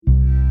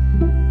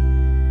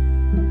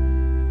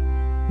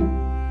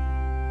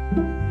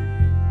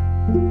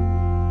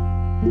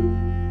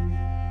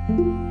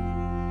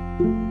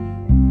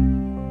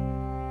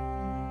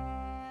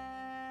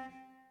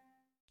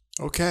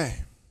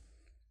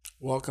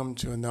Welcome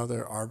to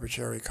another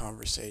arbitrary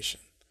conversation.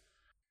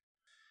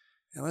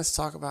 And let's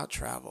talk about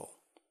travel.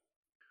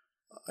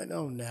 I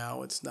know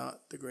now it's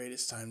not the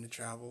greatest time to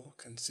travel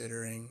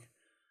considering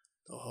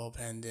the whole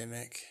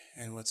pandemic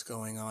and what's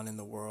going on in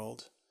the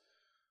world.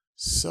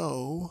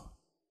 So,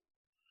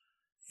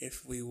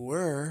 if we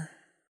were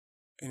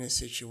in a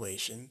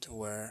situation to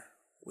where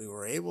we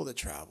were able to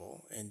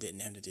travel and didn't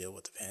have to deal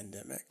with the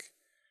pandemic,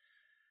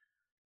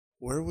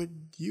 where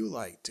would you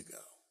like to go?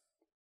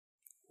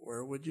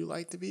 Where would you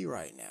like to be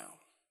right now?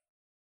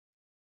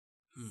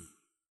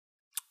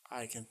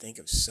 I can think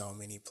of so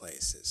many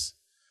places.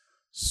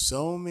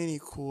 So many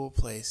cool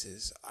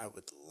places I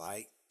would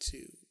like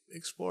to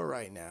explore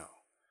right now.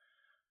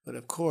 But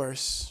of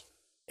course,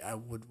 I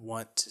would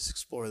want to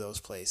explore those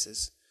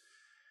places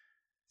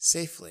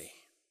safely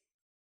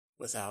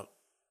without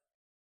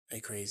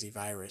a crazy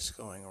virus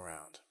going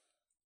around.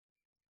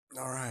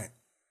 All right.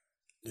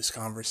 This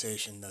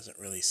conversation doesn't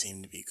really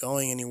seem to be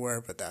going anywhere,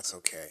 but that's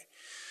okay.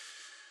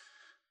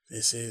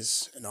 This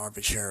is an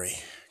arbitrary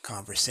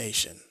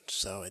conversation,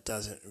 so it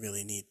doesn't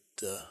really need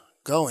to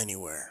go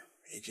anywhere.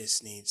 It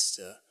just needs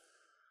to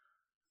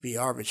be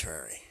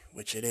arbitrary,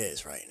 which it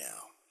is right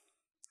now.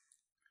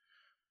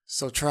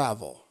 So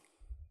travel.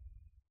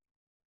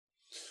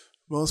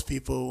 Most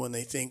people, when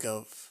they think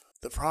of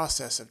the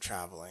process of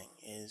traveling,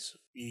 is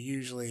you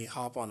usually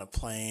hop on a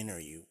plane or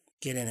you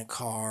get in a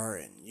car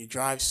and you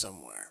drive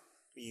somewhere.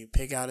 You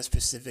pick out a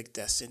specific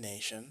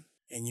destination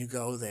and you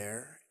go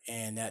there,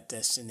 and that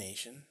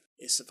destination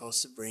is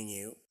supposed to bring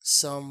you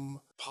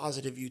some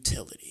positive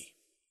utility.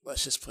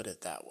 Let's just put it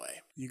that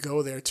way. You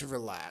go there to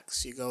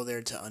relax. You go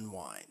there to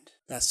unwind.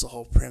 That's the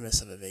whole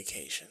premise of a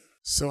vacation.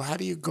 So how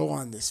do you go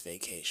on this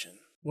vacation?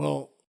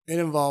 Well, it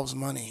involves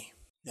money.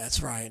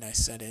 That's right, I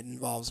said it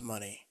involves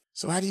money.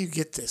 So how do you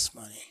get this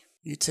money?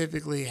 You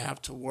typically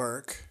have to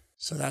work,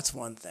 so that's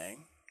one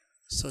thing.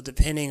 So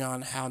depending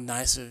on how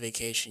nice of a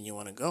vacation you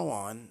want to go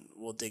on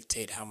will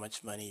dictate how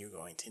much money you're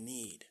going to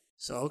need.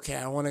 So, okay,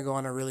 I want to go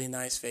on a really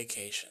nice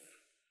vacation.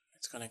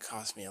 It's going to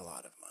cost me a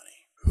lot of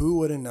money. Who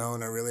would have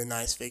known a really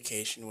nice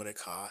vacation was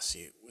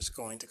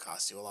going to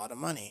cost you a lot of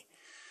money?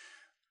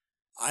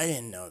 I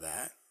didn't know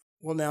that.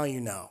 Well, now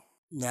you know.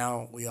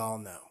 Now we all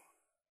know.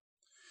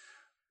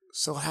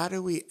 So how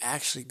do we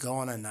actually go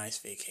on a nice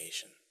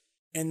vacation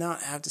and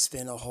not have to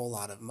spend a whole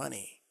lot of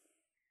money?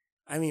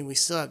 I mean, we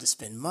still have to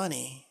spend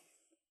money,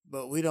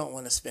 but we don't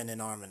want to spend an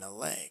arm and a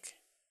leg.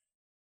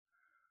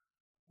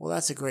 Well,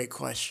 that's a great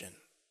question.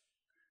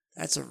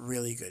 That's a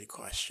really good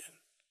question.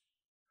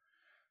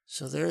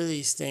 So there are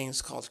these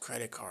things called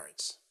credit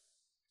cards.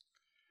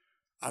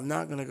 I'm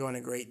not going to go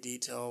into great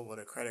detail what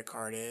a credit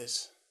card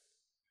is.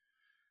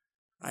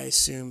 I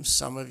assume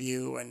some of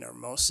you or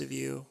most of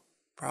you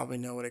probably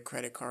know what a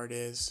credit card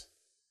is.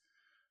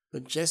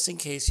 But just in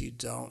case you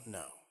don't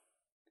know,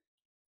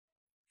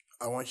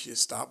 I want you to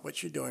stop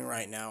what you're doing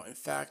right now. In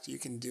fact, you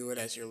can do it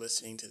as you're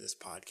listening to this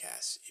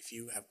podcast. If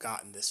you have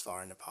gotten this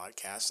far in the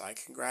podcast, I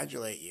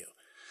congratulate you.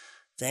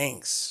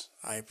 Thanks.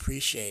 I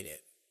appreciate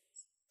it.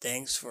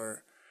 Thanks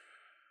for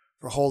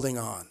holding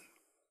on.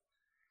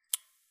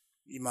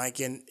 You might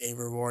get a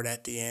reward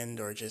at the end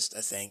or just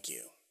a thank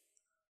you.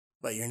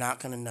 But you're not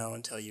going to know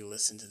until you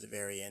listen to the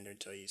very end or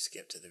until you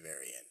skip to the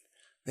very end.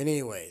 But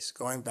anyways,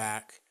 going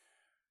back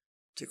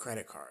to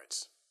credit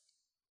cards.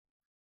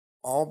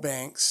 All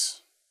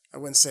banks, I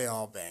wouldn't say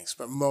all banks,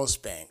 but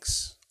most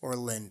banks or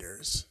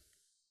lenders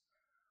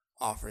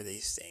offer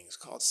these things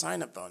called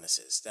sign-up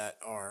bonuses that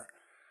are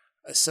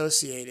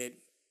associated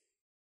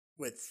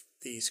with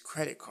these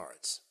credit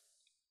cards.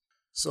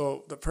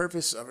 So the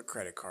purpose of a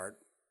credit card,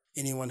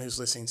 anyone who's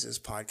listening to this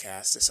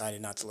podcast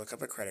decided not to look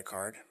up a credit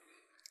card,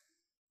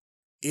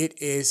 it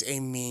is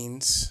a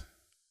means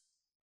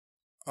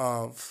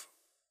of,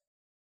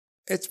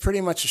 it's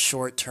pretty much a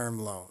short-term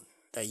loan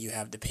that you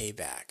have to pay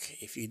back.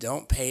 If you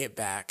don't pay it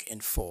back in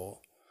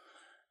full,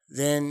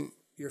 then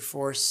you're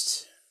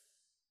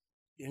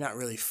not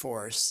really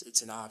forced,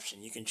 it's an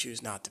option. You can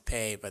choose not to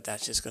pay, but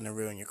that's just going to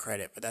ruin your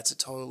credit. But that's a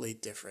totally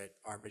different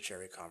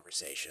arbitrary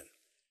conversation.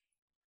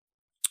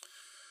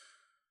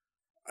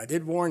 I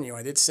did warn you,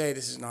 I did say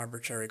this is an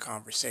arbitrary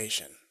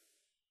conversation.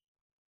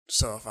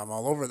 So if I'm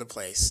all over the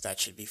place, that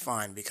should be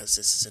fine because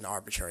this is an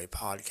arbitrary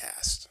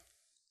podcast.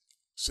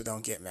 So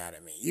don't get mad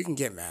at me. You can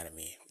get mad at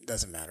me. It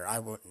doesn't matter. I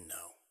wouldn't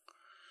know.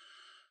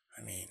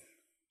 I mean,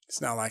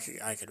 it's not like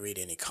I could read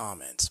any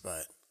comments,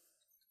 but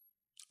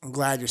I'm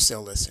glad you're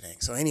still listening.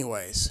 So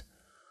anyways,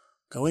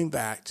 going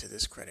back to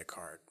this credit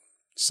card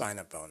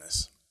sign-up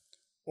bonus,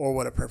 or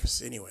what a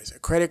purpose anyways. A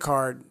credit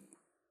card,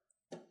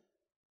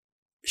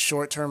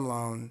 short-term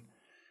loan,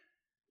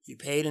 you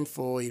paid in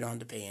full, you don't have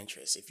to pay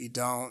interest. If you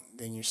don't,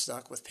 then you're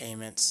stuck with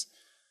payments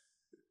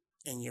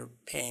and you're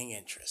paying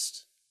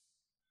interest.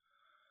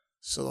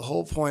 So the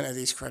whole point of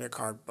these credit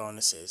card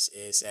bonuses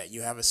is that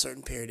you have a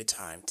certain period of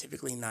time,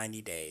 typically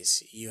 90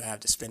 days. You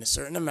have to spend a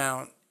certain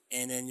amount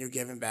and then you're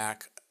given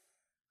back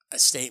a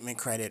statement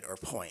credit or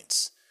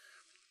points.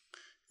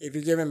 If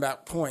you're giving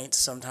back points,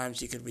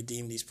 sometimes you could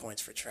redeem these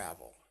points for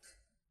travel.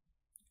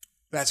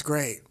 That's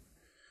great.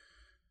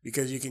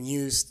 because you can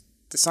use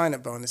the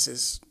sign-up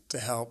bonuses to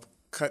help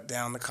cut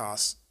down the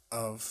cost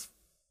of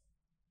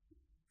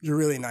your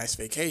really nice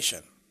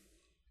vacation.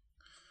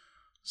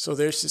 So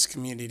there's this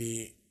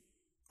community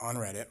on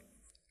Reddit,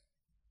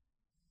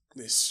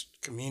 this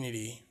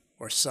community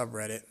or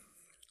subreddit,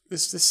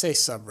 let's say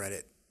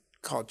subreddit,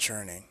 called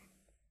Churning.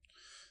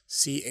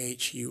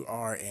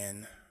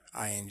 CHURNING.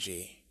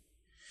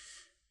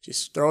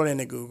 Just throw it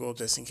into Google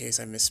just in case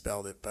I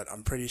misspelled it, but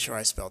I'm pretty sure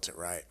I spelled it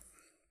right.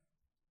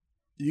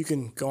 You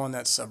can go on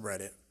that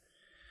subreddit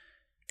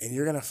and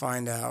you're going to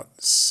find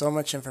out so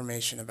much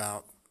information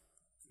about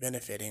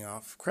benefiting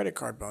off credit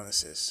card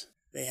bonuses.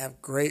 They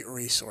have great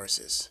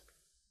resources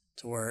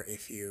to where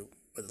if you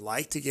would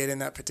like to get in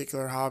that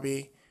particular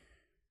hobby,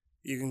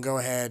 you can go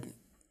ahead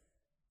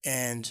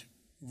and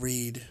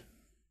read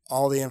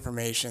all the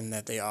information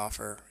that they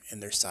offer in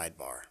their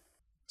sidebar.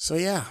 So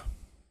yeah,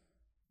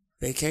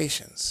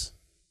 vacations.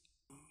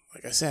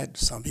 Like I said,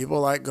 some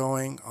people like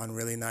going on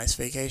really nice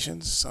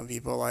vacations. Some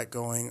people like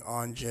going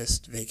on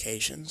just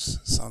vacations.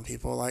 Some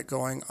people like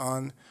going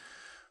on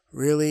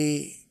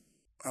really,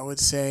 I would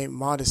say,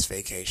 modest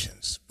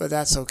vacations. But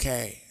that's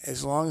okay.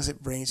 As long as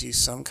it brings you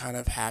some kind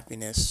of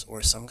happiness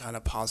or some kind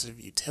of positive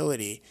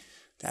utility,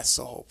 that's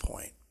the whole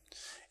point.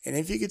 And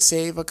if you could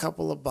save a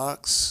couple of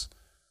bucks,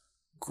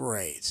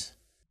 great.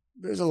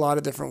 There's a lot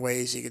of different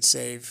ways you could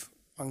save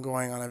on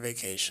going on a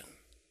vacation.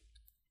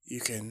 You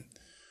can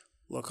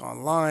look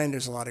online.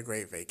 There's a lot of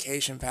great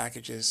vacation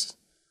packages.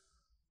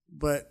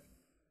 But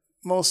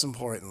most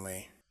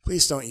importantly,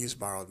 please don't use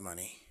borrowed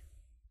money.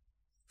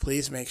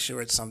 Please make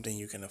sure it's something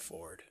you can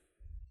afford.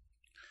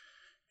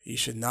 You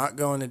should not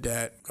go into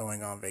debt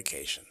going on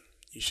vacation.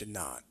 You should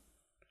not.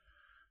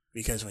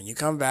 Because when you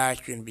come back,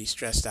 you're going to be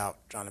stressed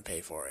out trying to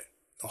pay for it.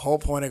 The whole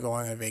point of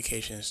going on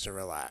vacation is to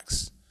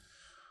relax.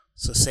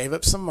 So save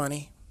up some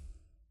money.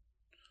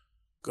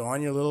 Go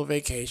on your little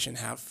vacation.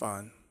 Have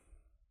fun.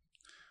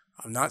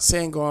 I'm not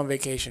saying go on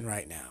vacation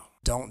right now.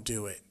 Don't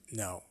do it.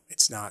 No,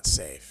 it's not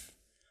safe.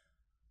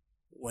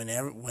 When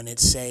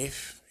it's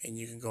safe and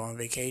you can go on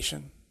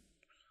vacation,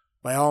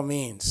 by all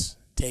means,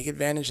 take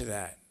advantage of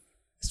that,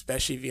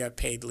 especially if you have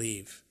paid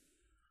leave.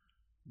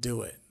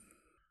 Do it.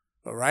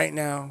 But right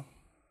now,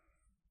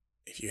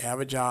 if you have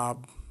a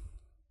job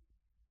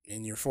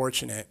and you're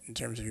fortunate in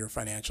terms of your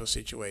financial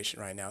situation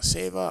right now,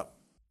 save up.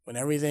 When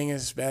everything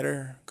is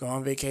better, go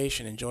on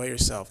vacation, enjoy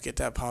yourself, get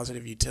that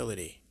positive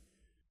utility.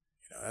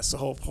 That's the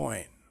whole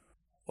point.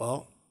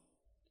 Well,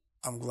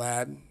 I'm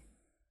glad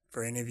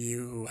for any of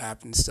you who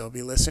happen to still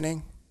be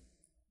listening.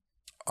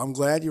 I'm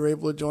glad you were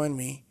able to join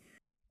me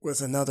with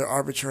another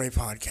arbitrary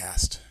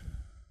podcast.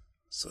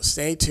 So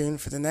stay tuned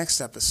for the next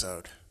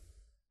episode.